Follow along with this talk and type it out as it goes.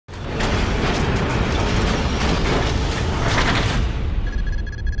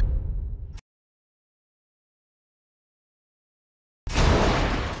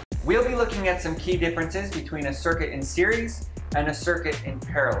We'll be looking at some key differences between a circuit in series and a circuit in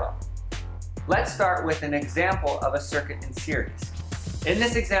parallel. Let's start with an example of a circuit in series. In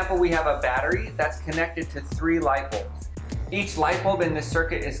this example, we have a battery that's connected to 3 light bulbs. Each light bulb in this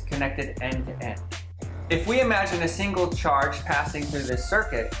circuit is connected end to end. If we imagine a single charge passing through this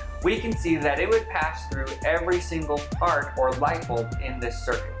circuit, we can see that it would pass through every single part or light bulb in this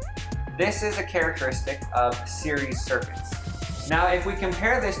circuit. This is a characteristic of series circuits. Now, if we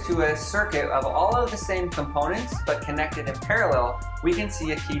compare this to a circuit of all of the same components but connected in parallel, we can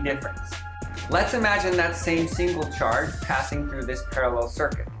see a key difference. Let's imagine that same single charge passing through this parallel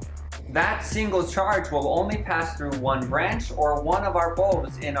circuit. That single charge will only pass through one branch or one of our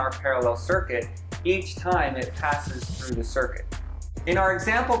bulbs in our parallel circuit each time it passes through the circuit. In our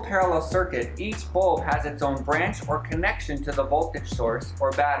example parallel circuit, each bulb has its own branch or connection to the voltage source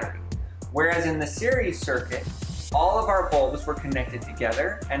or battery, whereas in the series circuit, all of our bulbs were connected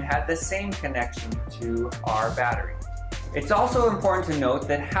together and had the same connection to our battery. It's also important to note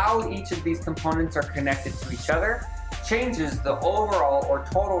that how each of these components are connected to each other changes the overall or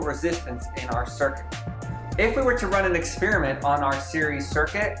total resistance in our circuit. If we were to run an experiment on our series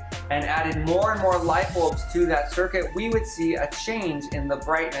circuit and added more and more light bulbs to that circuit, we would see a change in the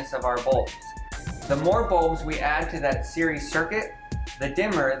brightness of our bulbs. The more bulbs we add to that series circuit, the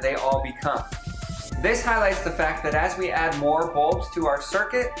dimmer they all become. This highlights the fact that as we add more bulbs to our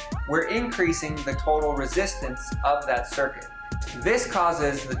circuit, we're increasing the total resistance of that circuit. This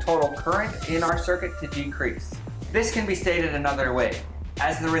causes the total current in our circuit to decrease. This can be stated another way.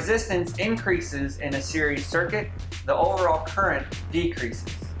 As the resistance increases in a series circuit, the overall current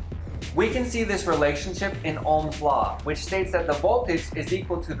decreases. We can see this relationship in Ohm's law, which states that the voltage is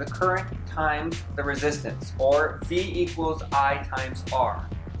equal to the current times the resistance, or V equals I times R.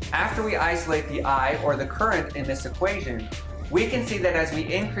 After we isolate the I, or the current, in this equation, we can see that as we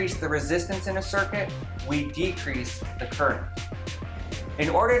increase the resistance in a circuit, we decrease the current. In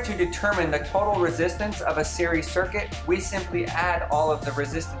order to determine the total resistance of a series circuit, we simply add all of the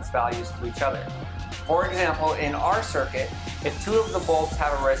resistance values to each other. For example, in our circuit, if 2 of the bulbs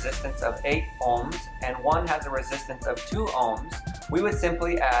have a resistance of 8 ohms and one has a resistance of 2 ohms, we would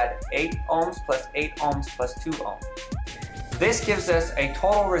simply add 8 ohms plus 8 ohms plus 2 ohms. This gives us a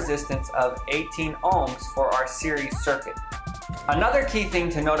total resistance of 18 ohms for our series circuit. Another key thing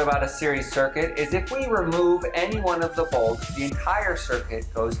to note about a series circuit is if we remove any one of the bulbs, the entire circuit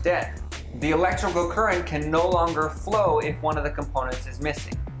goes dead. The electrical current can no longer flow if one of the components is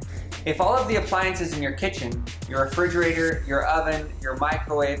missing. If all of the appliances in your kitchen, your refrigerator, your oven, your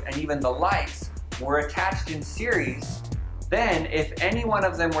microwave, and even the lights were attached in series, then if any one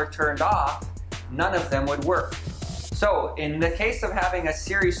of them were turned off, none of them would work. So in the case of having a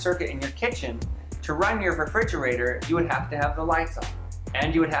series circuit in your kitchen, to run your refrigerator, you would have to have the lights on,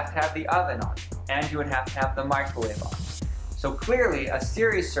 and you would have to have the oven on, and you would have to have the microwave on. So clearly, a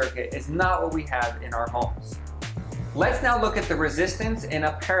series circuit is not what we have in our homes. Let's now look at the resistance in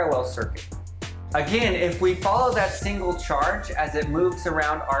a parallel circuit. Again, if we follow that single charge as it moves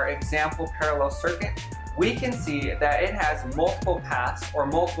around our example parallel circuit, we can see that it has multiple paths or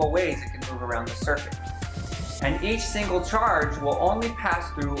multiple ways it can move around the circuit. And each single charge will only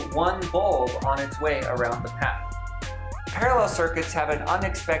pass through one bulb on its way around the path. Parallel circuits have an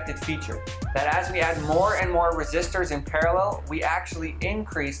unexpected feature, that as we add more and more resistors in parallel, we actually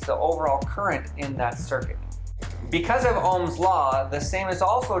increase the overall current in that circuit. Because of Ohm's law, the same is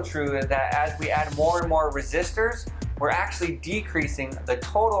also true that as we add more and more resistors, we're actually decreasing the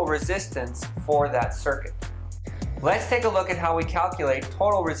total resistance for that circuit. Let's take a look at how we calculate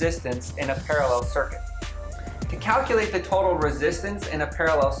total resistance in a parallel circuit. To calculate the total resistance in a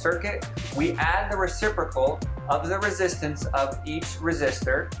parallel circuit, we add the reciprocal of the resistance of each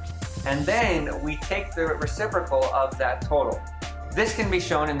resistor, and then we take the reciprocal of that total. This can be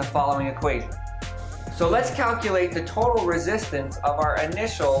shown in the following equation. So let's calculate the total resistance of our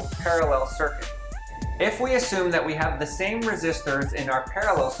initial parallel circuit. If we assume that we have the same resistors in our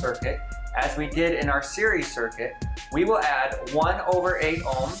parallel circuit as we did in our series circuit, we will add 1 over 8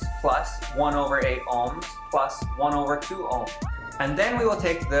 ohms plus 1 over 8 ohms plus 1 over 2 ohms. And then we will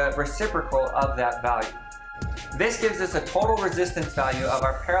take the reciprocal of that value. This gives us a total resistance value of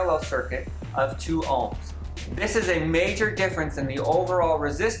our parallel circuit of 2 ohms. This is a major difference in the overall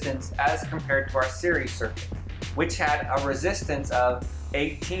resistance as compared to our series circuit, which had a resistance of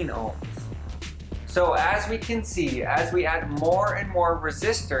 18 ohms. So as we can see, as we add more and more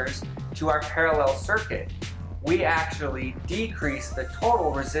resistors to our parallel circuit, we actually decrease the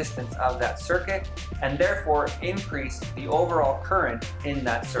total resistance of that circuit and therefore increase the overall current in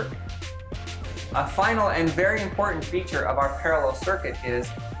that circuit. A final and very important feature of our parallel circuit is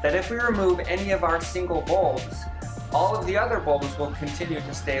that if we remove any of our single bulbs, all of the other bulbs will continue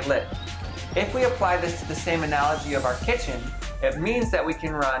to stay lit. If we apply this to the same analogy of our kitchen, it means that we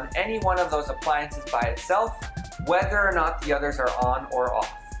can run any one of those appliances by itself, whether or not the others are on or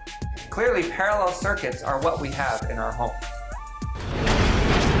off. Clearly, parallel circuits are what we have in our homes.